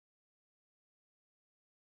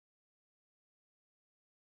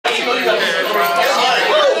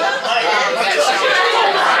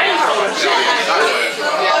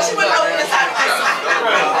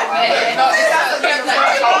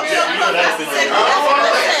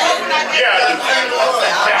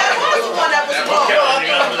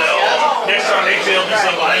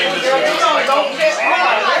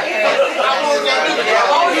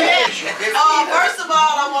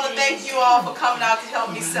y'all to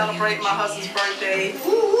help me celebrate my husband's birthday.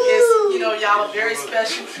 It's, you know, y'all are very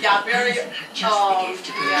special. Y'all very, we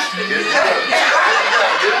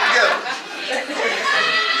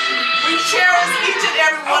cherish each and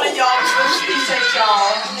every one of y'all. We really appreciate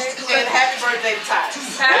y'all. And happy birthday to Ty.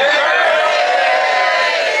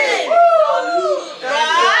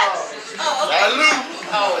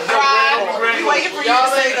 We waiting for you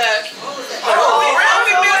to say that.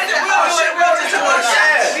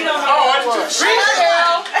 We don't know what it was.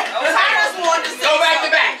 Tyrus wanted to say go back to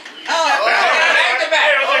back. Back to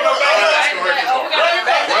back.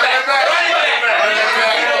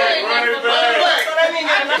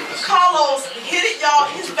 Carlos hit it, y'all.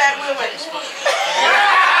 His back wheel went. His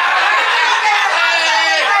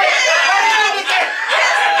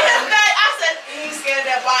back, I said, he ain't scared of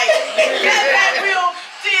that bite. His back wheel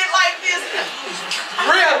did like this.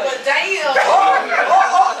 Real, but damn.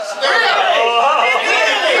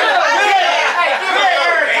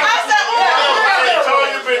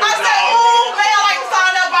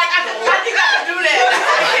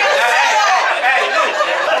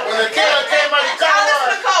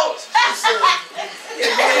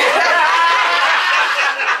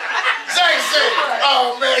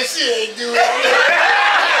 Oh man, she ain't doing it.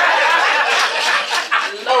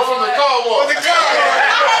 Oh, from the car wash. From the car wash.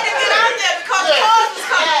 I had to get out there because the cars was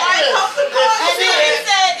coming, right? The cars was and then he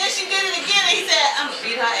said, then she did it again, and he said, I'm gonna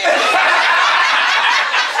beat her ass.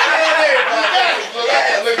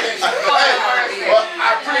 Well,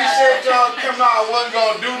 I appreciate y'all coming out. I wasn't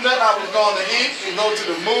gonna do nothing. I was gonna eat and go to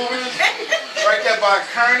the movies. Right there by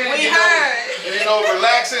Kearney. We heard. And, you know,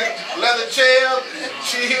 relaxing, leather chair,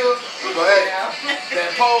 chill. But hey,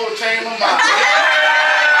 that pole changed my mind.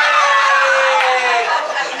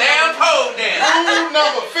 Damn pole damn. Rule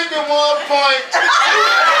number 51 point.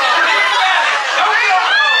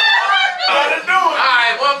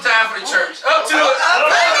 Alright, one time for the church. Up to it.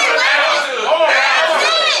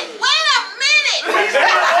 Wait a minute.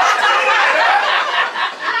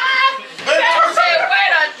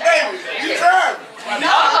 You tried me.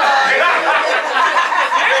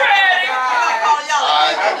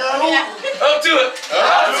 Up to it.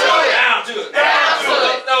 Down to it.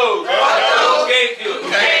 No. Can't do it.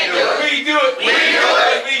 We do it.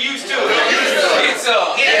 We used to it. It's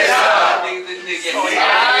up.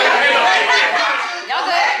 Y'all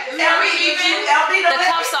good? The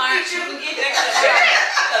cups aren't.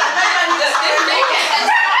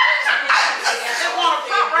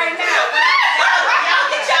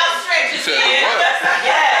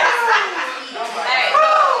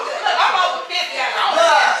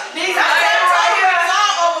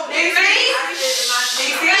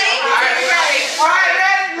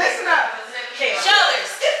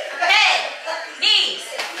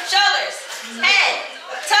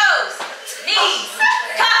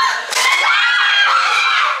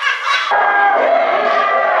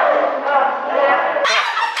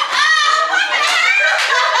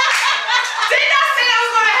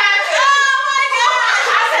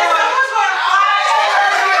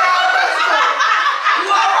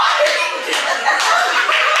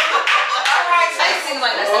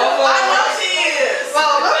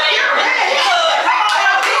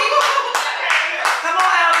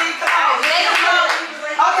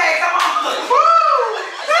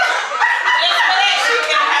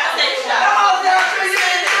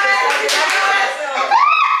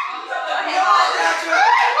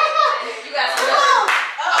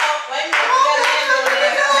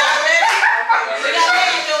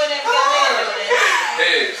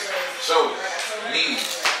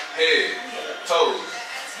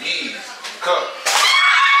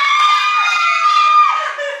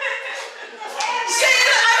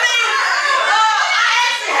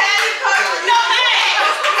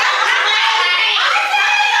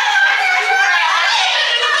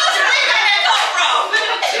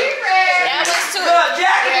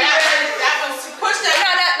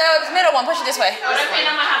 Push it this way.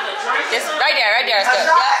 This, right there is good.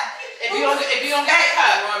 Yep. If you don't get a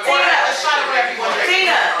cup, Tina, a shot for everyone.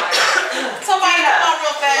 Tina, somebody come on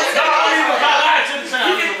real fast. No, I don't even got light to the time.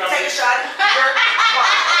 You can take a shot.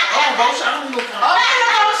 Oh, both shots. I'm going.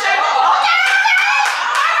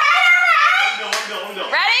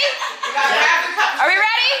 Ready? Are we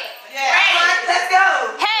ready? Yeah. Ready. Let's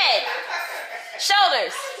go. Head,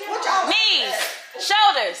 shoulders, knees,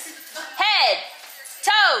 shoulders, head,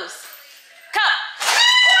 toes. Cup.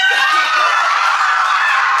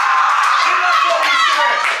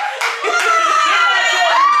 You're not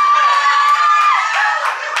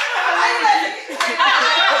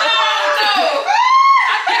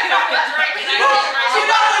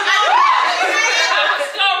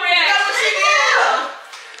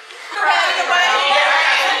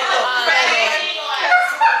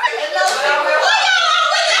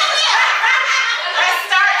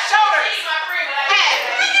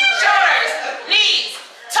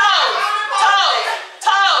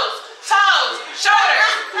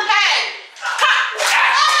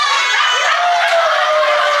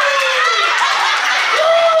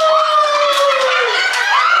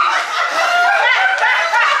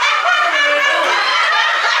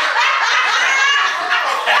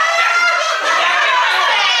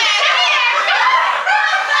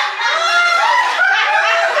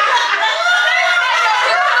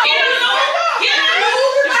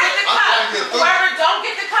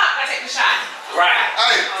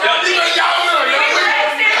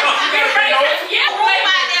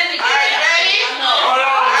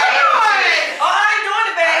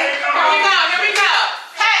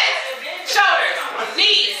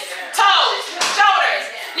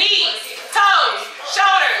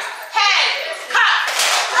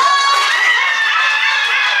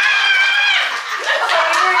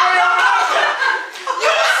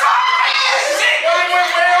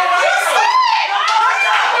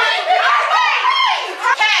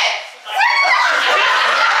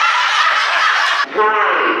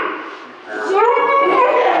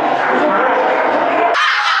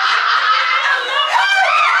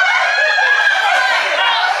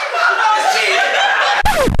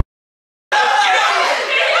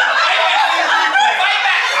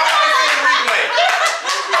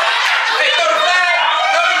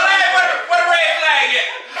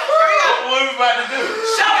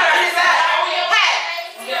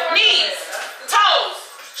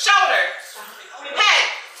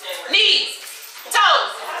Knees.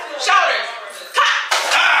 Toes. Shoulders. Top.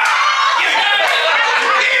 Give me that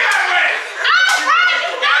right.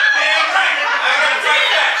 Goddamn right. I gotta fight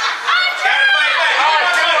back. Gotta fight back. All right,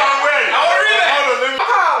 come on, I'm ready. I want to rematch. Hold on, let me.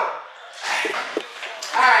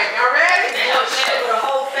 All right, y'all